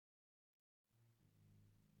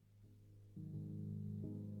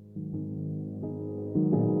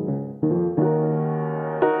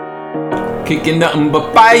kicking nothing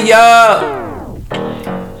but fire.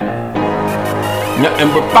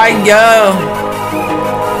 Nothing but fire.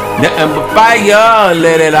 Nothing but fire.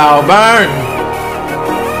 Let it all burn.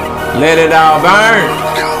 Let it all burn.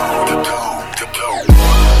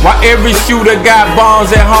 Why every shooter got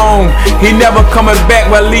bombs at home? He never coming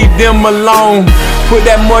back, but leave them alone. Put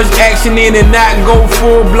that much action in and not go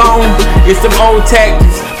full blown. It's them old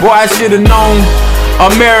tactics, boy, I should've known.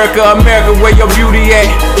 America, America, where your beauty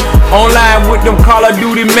at? Online with them Call of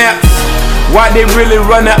Duty maps. Why they really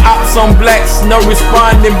running ops on blacks? No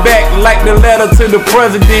responding back like the letter to the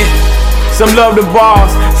president. Some love the bars,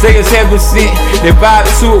 say it's heaven sent. They vibe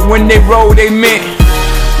to it when they roll, they meant.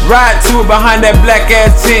 Ride to it behind that black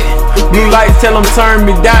ass tent. Blue lights tell him turn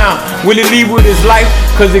me down. Will he leave with his life?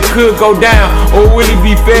 Cause it could go down. Or will he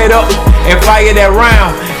be fed up and fire that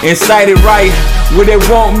round? Incite it right. Will they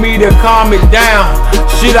want me to calm it down?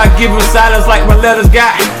 Should I give him silence like my letters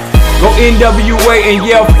got? Go NWA and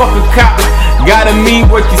yell fuck a cop. Gotta mean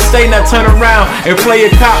what you say, now turn around and play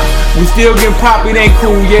a cop. We still getting pop, it ain't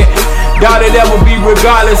cool yet. Doubt it ever be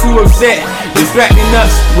regardless who upset. Distracting us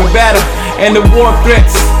with battle and the war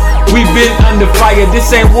threats. We been under fire, this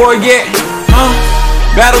ain't war yet.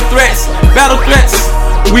 Battle threats, battle threats.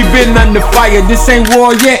 We been under fire, this ain't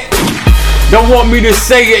war yet. Don't want me to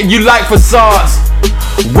say it, you like facades.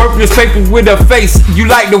 Work this paper with a face, you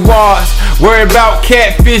like the wars. Worry about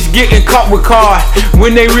catfish getting caught with card.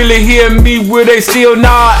 When they really hear me, will they still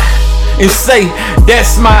nod? And say,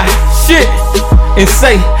 that's my shit. And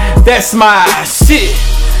say, that's my shit.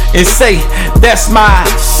 And say, that's my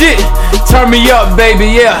shit. Turn me up, baby,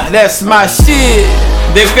 yeah, that's my shit.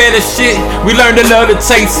 They fed us shit, we learned to love the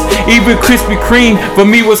taste. Even Krispy Kreme for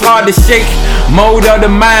me was hard to shake. Mold of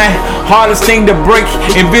the mind, hardest thing to break.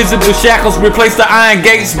 Invisible shackles replace the iron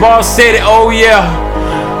gates. Boss said it, oh yeah.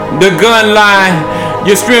 The gun line,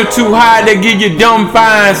 you scream too high, they give you dumb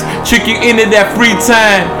fines. Trick you into that free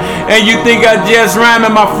time. And you think I just rhyme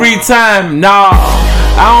in my free time? Nah,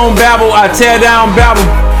 I don't babble, I tear down Babel.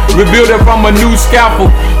 Rebuild it from a new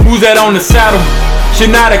scalpel. Who's that on the saddle?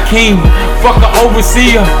 Shanada King, fuck a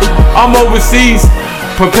overseer. I'm overseas,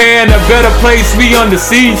 preparing a better place, we under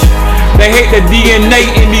siege. They hate the DNA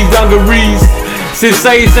in these dungarees.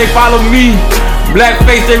 Sensei say follow me.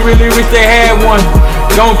 Blackface, they really wish they had one.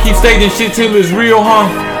 Don't keep staging shit till it's real, huh?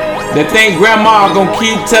 They think grandma gon'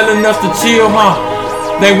 keep telling us to chill, huh?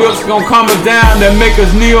 They whips gon' calm us down and make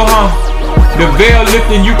us kneel, huh? The veil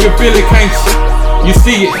lifting, you can feel it, can't you? You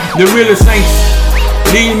see it, the realest saints.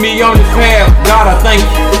 Lead me on this path, God I thank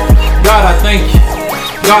you. God I thank you.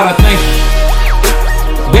 God I thank you.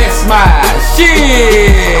 That's my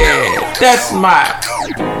shit. That's my